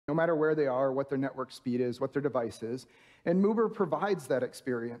no matter where they are, what their network speed is, what their device is. And Mover provides that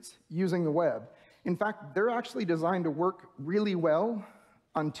experience using the web. In fact, they're actually designed to work really well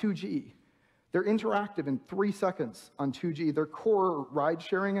on 2G. They're interactive in 3 seconds on 2G. Their core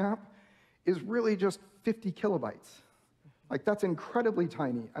ride-sharing app is really just 50 kilobytes. Like, that's incredibly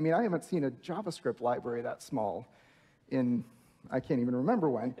tiny. I mean, I haven't seen a JavaScript library that small in, I can't even remember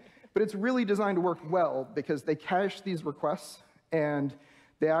when. But it's really designed to work well because they cache these requests, and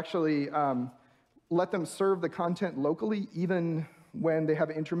they actually let them serve the content locally even when they have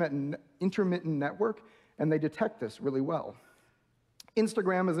an intermittent network, and they detect this really well.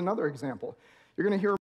 Instagram is another example. You're going to hear